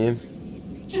going here.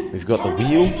 We've got the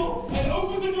wheel. And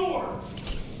open the door.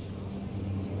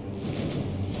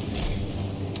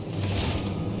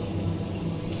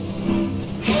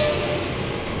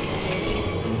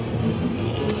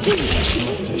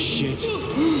 What the shit?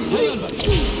 Hang on, buddy.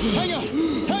 Hang on.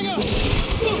 Hang on.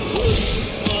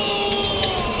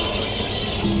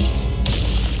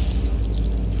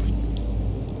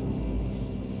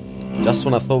 Just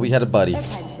when I thought we had a buddy.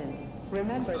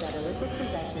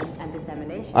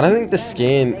 I don't think the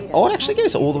scan... Oh, it actually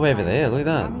goes all the way over there. Look at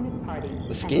that.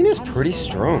 The scan is pretty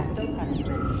strong.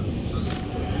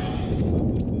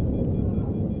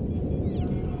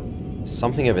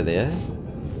 Something over there.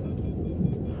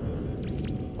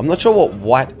 I'm not sure what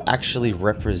white actually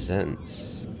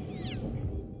represents.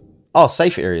 Oh,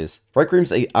 safe areas. Break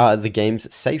rooms are the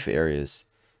game's safe areas.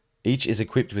 Each is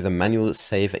equipped with a manual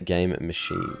save game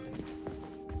machine.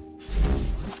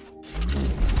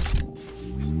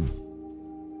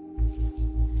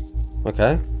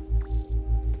 Okay.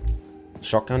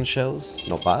 Shotgun shells,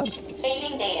 not bad.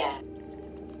 Saving data.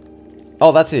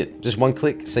 Oh, that's it. Just one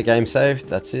click, say game saved.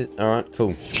 That's it. Alright,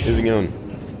 cool. Moving on.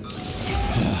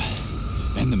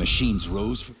 And the machines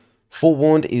rose.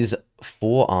 Forewarned is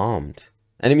forearmed.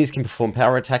 Enemies can perform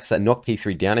power attacks that knock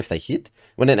P3 down if they hit.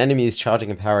 When an enemy is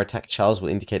charging a power attack, Charles will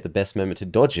indicate the best moment to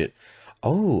dodge it.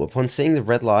 Oh, upon seeing the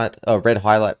red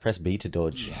highlight, press B to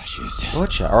dodge.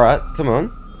 Gotcha. Alright, come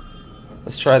on.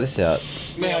 Let's try this out.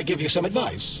 May I give you some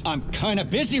advice? I'm kinda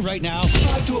busy right now.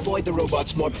 Try to avoid the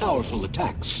robot's more powerful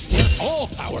attacks. They're all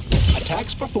powerful.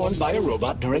 Attacks performed by a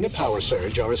robot during a power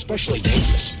surge are especially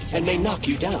dangerous and may knock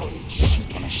you down.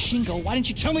 Shingo, why didn't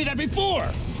you tell me that before?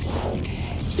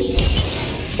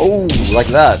 Oh, like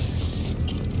that.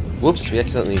 Whoops, we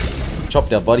accidentally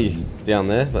chopped our buddy down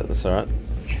there, but that's alright.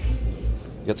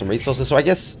 We got some resources, so I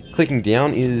guess clicking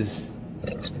down is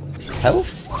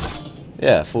health?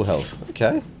 Yeah, full health.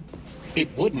 Okay.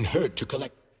 It wouldn't hurt to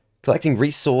collect. Collecting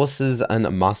resources and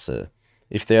massa.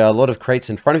 If there are a lot of crates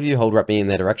in front of you, hold right B in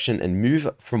their direction and move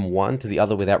from one to the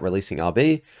other without releasing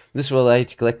RB. This will allow you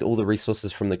to collect all the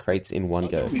resources from the crates in one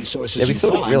go. Yeah, we sort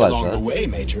of realized that. Way,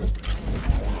 Major.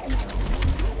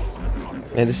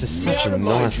 Man, this is such a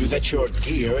nice... you that your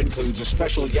gear includes a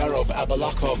special Yarov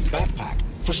Abalakov backpack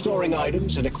for storing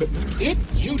items and equipment. It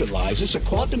utilizes a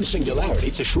quantum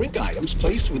singularity to shrink items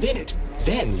placed within it,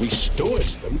 then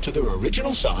restores them to their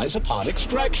original size upon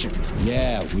extraction.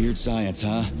 Yeah, weird science,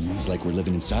 huh? It's like we're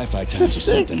living in sci-fi times or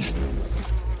something.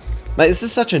 Mate, this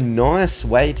is such a nice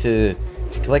way to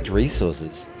collect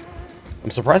resources.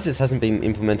 I'm surprised this hasn't been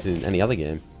implemented in any other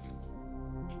game.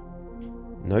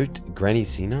 Note Granny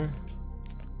Xena?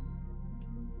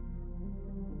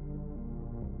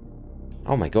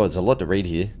 Oh my god, there's a lot to read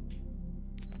here.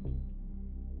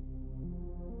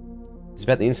 It's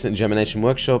about the incident in Germination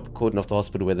Workshop, cordon off the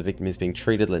hospital where the victim is being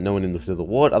treated, let no one into the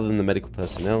ward other than the medical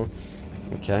personnel.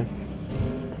 Okay.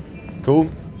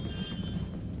 Cool.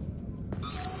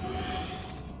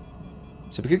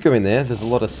 So we could go in there, there's a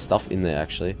lot of stuff in there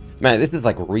actually. Man, this is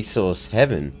like resource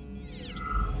heaven.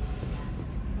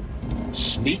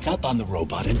 Sneak up on the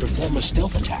robot and perform a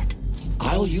stealth attack.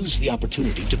 I'll use the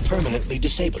opportunity to permanently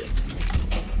disable it.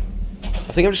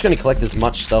 I think I'm just going to collect as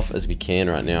much stuff as we can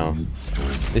right now.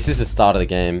 This is the start of the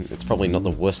game. It's probably not the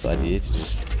worst idea to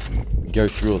just go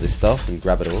through all this stuff and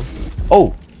grab it all.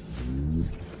 Oh!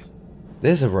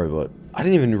 There's a robot. I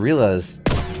didn't even realize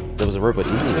there was a robot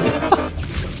in here.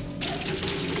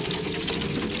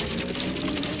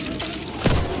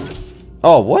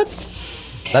 Oh, what?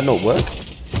 That not work?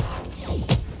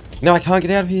 No, I can't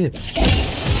get out of here.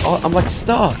 Oh, I'm like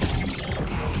stuck.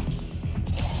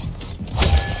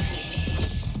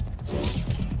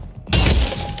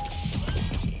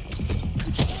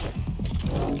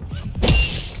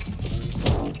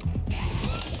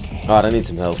 Alright, I need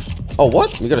some help. Oh,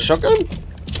 what? We got a shotgun?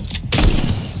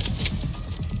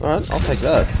 Alright, I'll take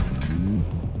that.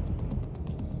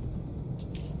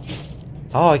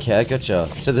 Oh, okay, I gotcha.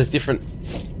 So there's different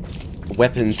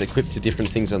weapons equipped to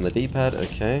different things on the D-pad,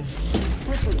 okay.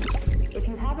 If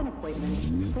you have an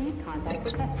appointment, please contact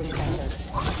the testing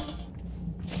center.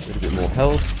 A little bit more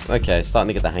health. Okay, starting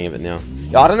to get the hang of it now.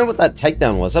 Yeah, I don't know what that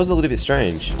takedown was. That was a little bit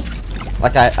strange.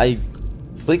 Like, I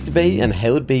clicked B and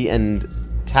held B and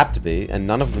tapped B, and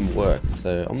none of them worked,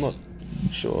 so I'm not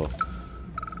sure.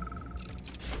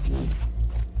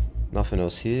 Nothing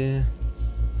else here.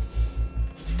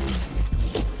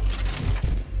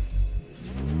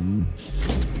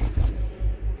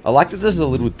 I like that there's a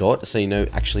little dot, so you know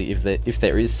actually if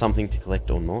there is something to collect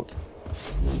or not.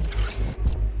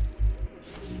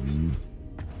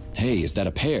 Hey, is that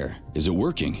a pair? Is it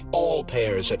working? All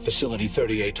pairs at Facility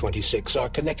 3826 are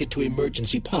connected to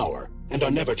emergency power and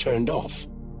are never turned off.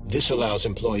 This allows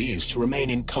employees to remain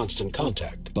in constant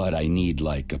contact. But I need,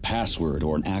 like, a password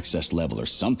or an access level or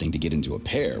something to get into a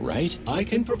pair, right? I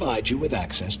can provide you with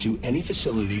access to any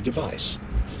facility device.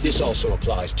 This also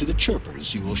applies to the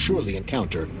chirpers you will surely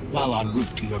encounter while en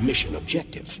route to your mission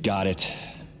objective. Got it.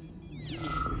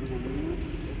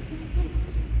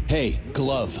 Hey,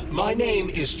 Glove. My name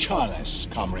is Charles,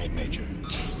 Comrade Major.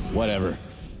 Whatever.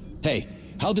 Hey,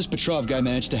 how'd this Petrov guy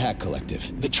manage to hack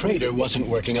Kollektiv? The traitor wasn't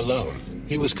working alone.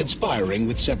 He was conspiring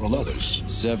with several others.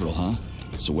 Several, huh?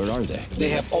 So where are they? They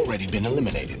have already been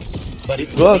eliminated. But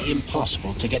it will be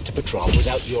impossible to get to Petrov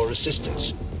without your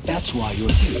assistance. That's why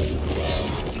you're here.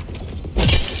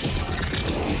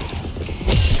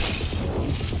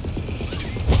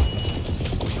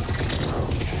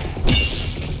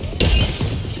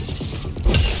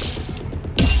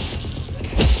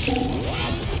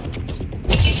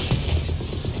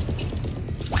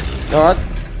 Alright.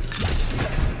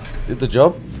 Did the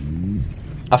job.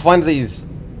 I find these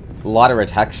lighter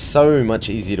attacks so much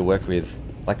easier to work with.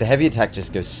 Like the heavy attack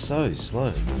just goes so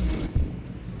slow.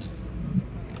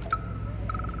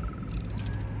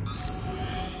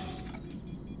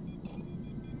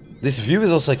 This view is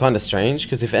also kind of strange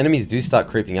because if enemies do start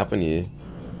creeping up on you,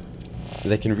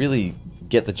 they can really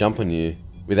get the jump on you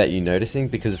without you noticing,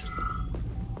 because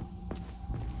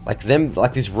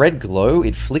like this red glow,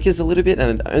 it flickers a little bit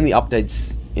and it only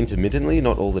updates intermittently,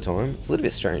 not all the time. It's a little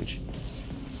bit strange.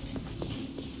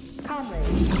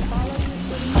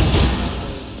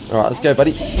 Alright, let's go,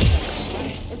 buddy.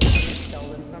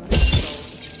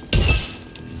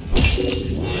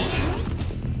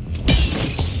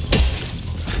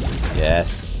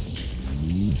 Yes.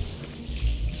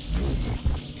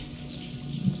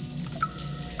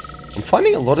 I'm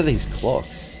finding a lot of these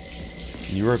clocks.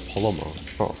 Polymer.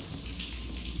 Oh.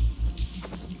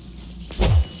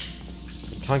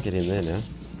 Can't get in there now.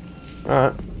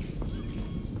 Alright.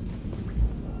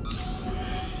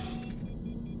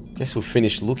 Guess we'll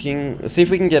finish looking. Let's see if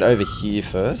we can get over here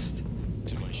first.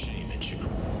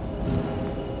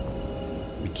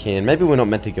 We can. Maybe we're not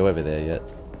meant to go over there yet.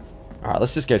 Alright,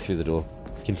 let's just go through the door.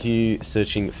 Continue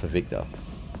searching for Victor.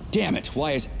 Damn it,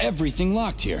 why is everything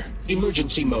locked here?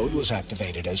 Emergency mode was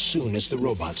activated as soon as the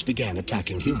robots began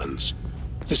attacking humans.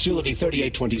 Facility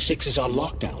 3826 is on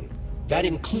lockdown. That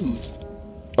includes...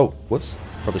 Oh, whoops.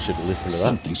 Probably should have listened to that.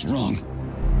 Something's wrong.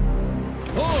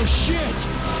 Oh, shit!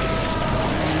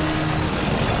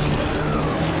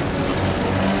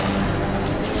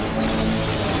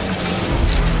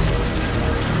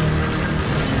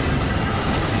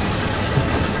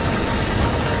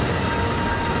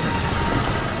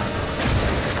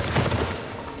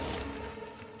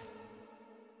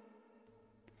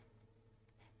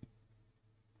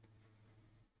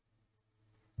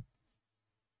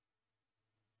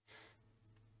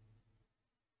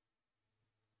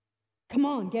 Come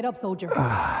on, get up, soldier.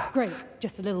 Great,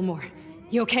 just a little more.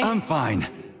 You okay? I'm fine.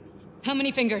 How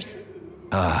many fingers?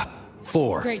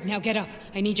 4. Great, now get up.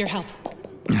 I need your help.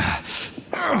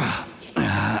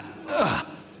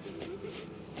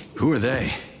 Who are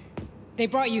they? They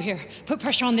brought you here. Put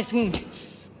pressure on this wound.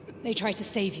 They tried to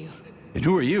save you. And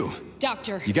who are you?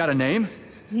 Doctor. You got a name?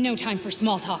 No time for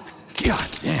small talk. God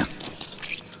damn.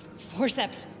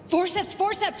 Forceps. Forceps,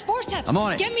 forceps, forceps! I'm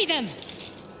on it. Get me them!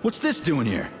 What's this doing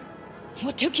here?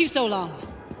 What took you so long?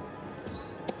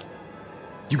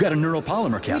 You got a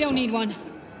neuropolymer capsule. We don't need one.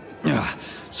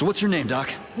 So what's your name,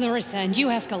 Doc? Larissa, and you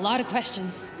ask a lot of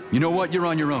questions. You know what? You're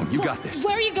on your own. You got this.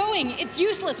 Where are you going? It's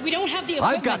useless. We don't have the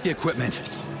equipment. I've got the equipment.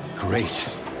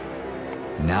 Great.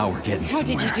 Now we're getting How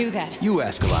somewhere. did you do that? You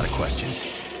ask a lot of questions.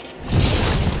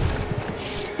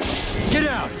 Get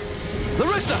out!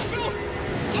 Larissa!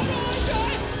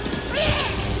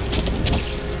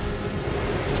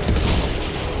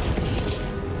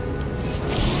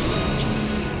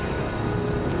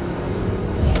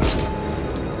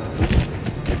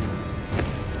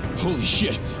 Holy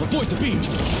shit! Avoid the beam!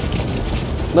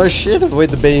 No shit, avoid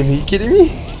the beam. Are you kidding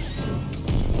me?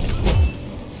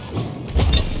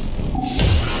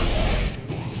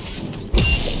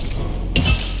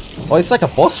 Oh, it's like a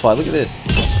boss fight. Look at this.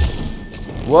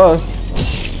 Whoa.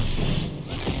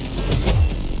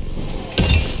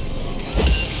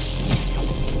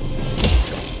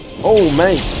 Oh,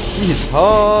 mate. He hits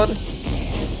hard.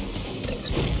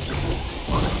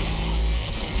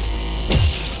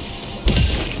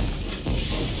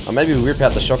 Oh, maybe we whip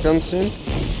out the shotgun soon.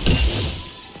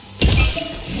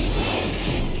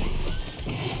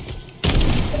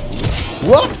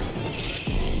 What?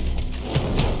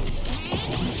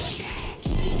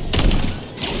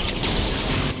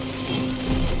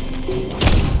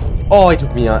 Oh, he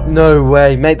took me out. No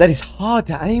way. Mate, that is hard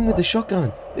to aim with the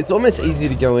shotgun. It's almost easier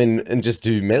to go in and just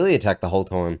do melee attack the whole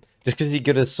time. Just because you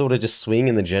gotta sort of just swing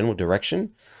in the general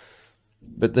direction.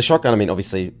 But the shotgun, I mean,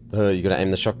 obviously, you gotta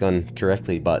aim the shotgun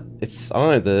correctly, but it's, I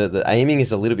don't know, the aiming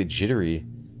is a little bit jittery.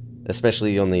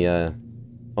 Especially on the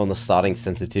starting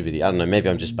sensitivity. I don't know, maybe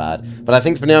I'm just bad. But I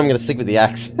think for now I'm gonna stick with the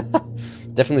axe.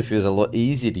 Definitely feels a lot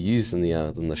easier to use than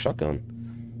the shotgun.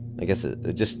 I guess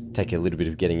it just take a little bit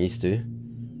of getting used to.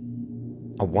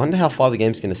 I wonder how far the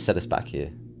game's going to set us back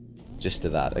here. Just to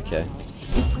that, okay.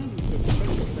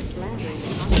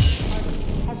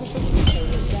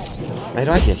 Mate,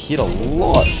 I get hit a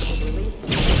lot.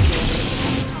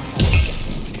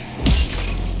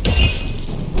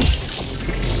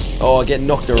 Oh, I get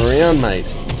knocked around, mate.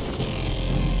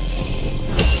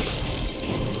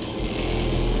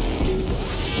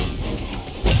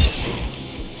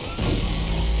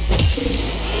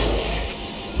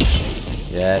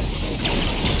 Yes.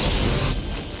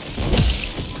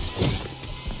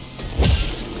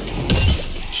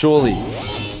 Surely.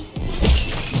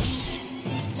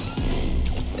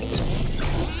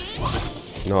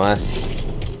 Nice.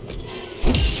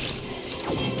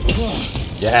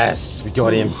 Yes, we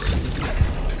got him.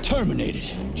 Terminated.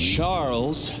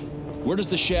 Charles, where does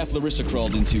the shaft Larissa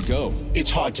crawled into go?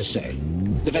 It's hard to say.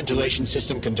 The ventilation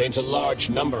system contains a large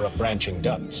number of branching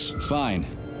ducts. Fine.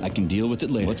 I can deal with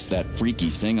it later. What's that freaky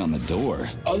thing on the door?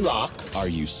 A lock. Are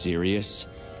you serious?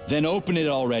 Then open it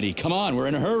already. Come on, we're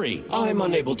in a hurry. I'm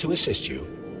unable to assist you.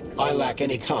 I lack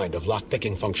any kind of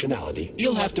lock-picking functionality.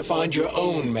 You'll have to find your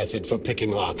own method for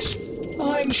picking locks.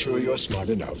 I'm sure you're smart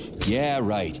enough. Yeah,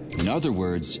 right. In other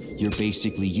words, you're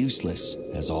basically useless,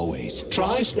 as always.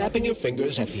 Try snapping your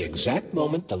fingers at the exact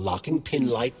moment the locking pin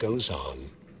light goes on.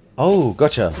 Oh,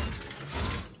 gotcha.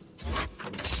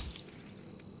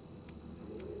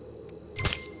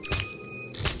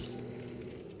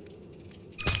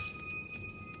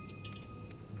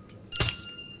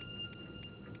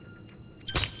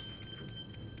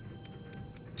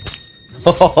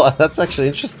 Oh, that's actually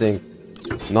interesting.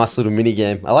 Nice little mini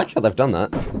game. I like how they've done that.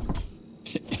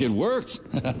 It worked.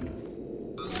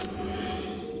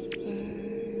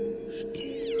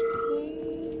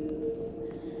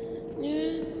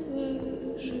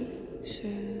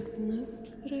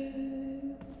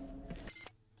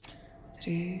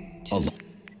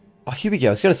 Oh, here we go.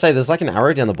 I was going to say, there's like an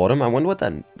arrow down the bottom. I wonder what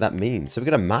that means. So we've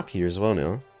got a map here as well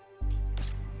now.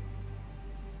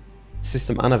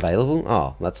 System unavailable?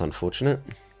 Oh, that's unfortunate.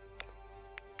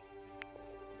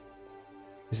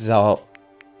 This is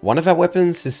one of our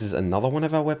weapons. This is another one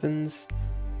of our weapons.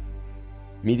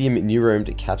 Medium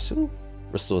neuromed capsule.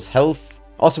 Restores health.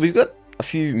 Oh, so we've got a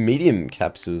few medium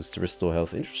capsules to restore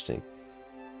health. Interesting.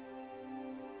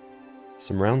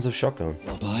 Some rounds of shotgun.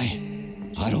 Bye.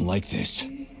 I don't like this.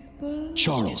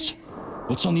 Charles,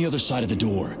 what's on the other side of the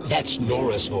door? That's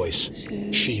Nora's voice.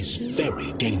 She's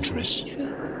very dangerous.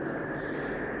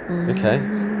 Okay.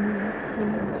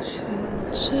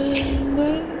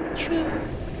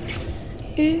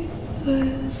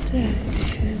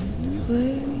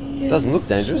 Doesn't look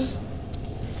dangerous.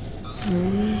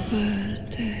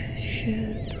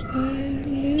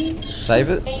 Save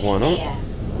it? Why not?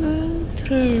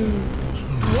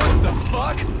 What the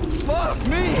fuck? Fuck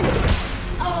me!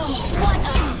 Oh, what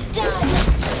a stud!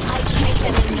 I can't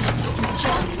get enough of you,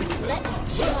 Jux. Let me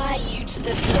tie you to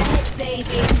the bed,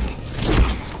 baby.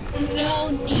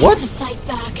 No need to fight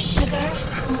back, sugar.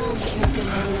 Oh, you're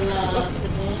gonna love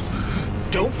this.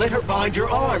 Don't let her bind your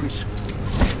arms.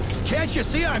 Can't you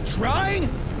see I'm trying?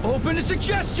 Open to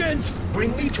suggestions!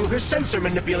 Bring me to her sensor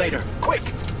manipulator, quick!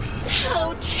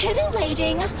 How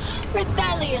titillating!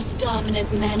 Rebellious dominant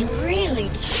men really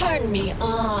turn me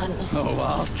on. Oh,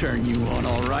 I'll turn you on,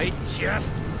 all right.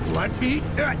 Just let me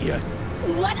at you.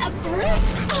 What a brute!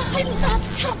 Oh, I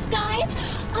love tough guys.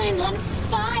 I'm on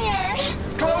fire.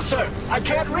 Closer! I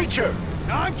can't reach her.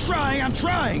 I'm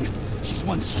trying. She's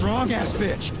one strong-ass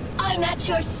bitch. I'm at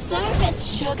your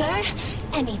service, sugar.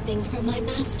 Anything for my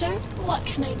master? What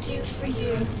can I do for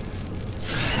you?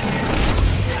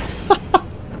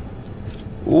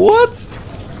 What?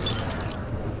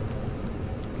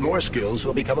 More skills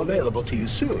will become available to you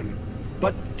soon,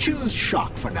 but choose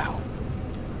shock for now.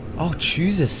 Oh,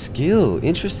 choose a skill.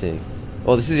 Interesting.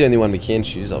 Well, this is the only one we can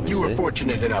choose, obviously. You were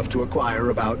fortunate enough to acquire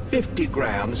about 50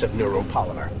 grams of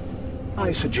neuropolymer.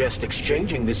 I suggest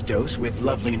exchanging this dose with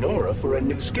lovely Nora for a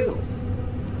new skill.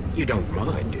 You don't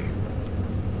mind, do you?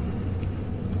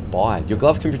 Buy. Your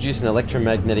glove can produce an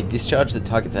electromagnetic discharge that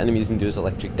targets enemies and deals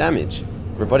electric damage.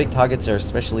 Robotic targets are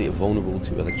especially vulnerable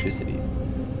to electricity.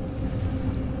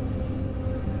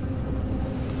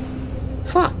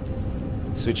 Huh.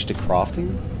 Switch to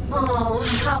crafting. Oh,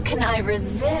 how can I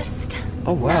resist?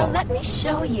 Oh, wow. Now let me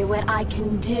show you what I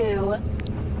can do.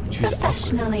 Choose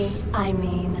professionally, I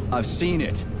mean. I've seen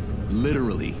it.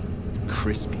 Literally.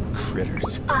 Crispy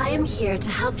critters. I am here to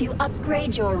help you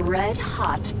upgrade your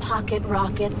red-hot pocket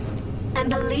rockets. And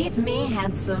believe me,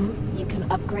 handsome, you can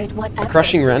upgrade whatever. A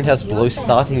crushing roundhouse blow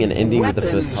starting and ending with the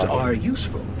first Weapons target. are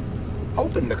useful.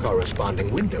 Open the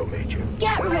corresponding window, Major.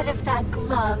 Get rid of that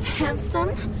glove,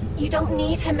 handsome. You don't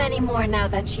need him anymore now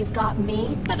that you've got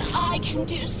me. But I can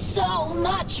do so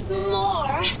much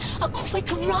more. A quick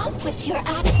romp with your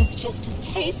axe is just a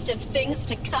taste of things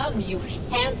to come, you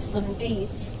handsome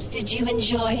beast. Did you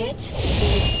enjoy it,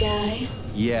 big guy?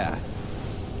 Yeah.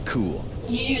 Cool.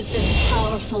 Use this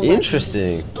powerful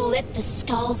Interesting. weapon to split the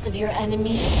skulls of your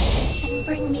enemies and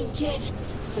bring me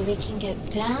gifts so we can get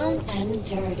down and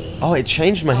dirty. Oh, it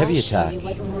changed my heavy I'll show attack. you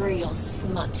what real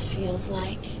smut feels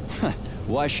like.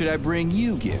 Why should I bring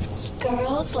you gifts?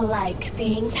 Girls like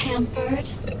being pampered.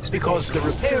 Because the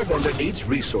repair vendor needs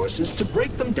resources to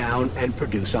break them down and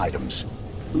produce items.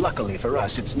 Luckily for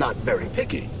us, it's not very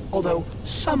picky, although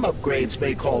some upgrades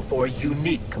may call for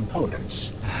unique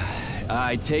components.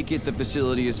 I take it the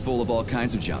facility is full of all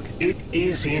kinds of junk. It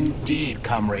is indeed,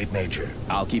 Comrade Major.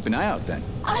 I'll keep an eye out then.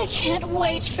 I can't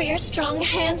wait for your strong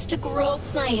hands to grope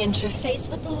my interface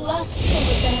with lustful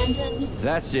abandon.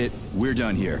 That's it. We're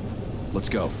done here. Let's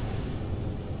go.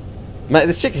 Mate,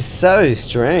 this chick is so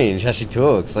strange how she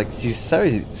talks. Like, she's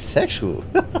so sexual.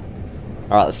 Alright,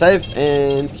 let's save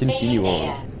and continue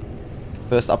on.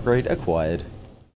 First upgrade acquired.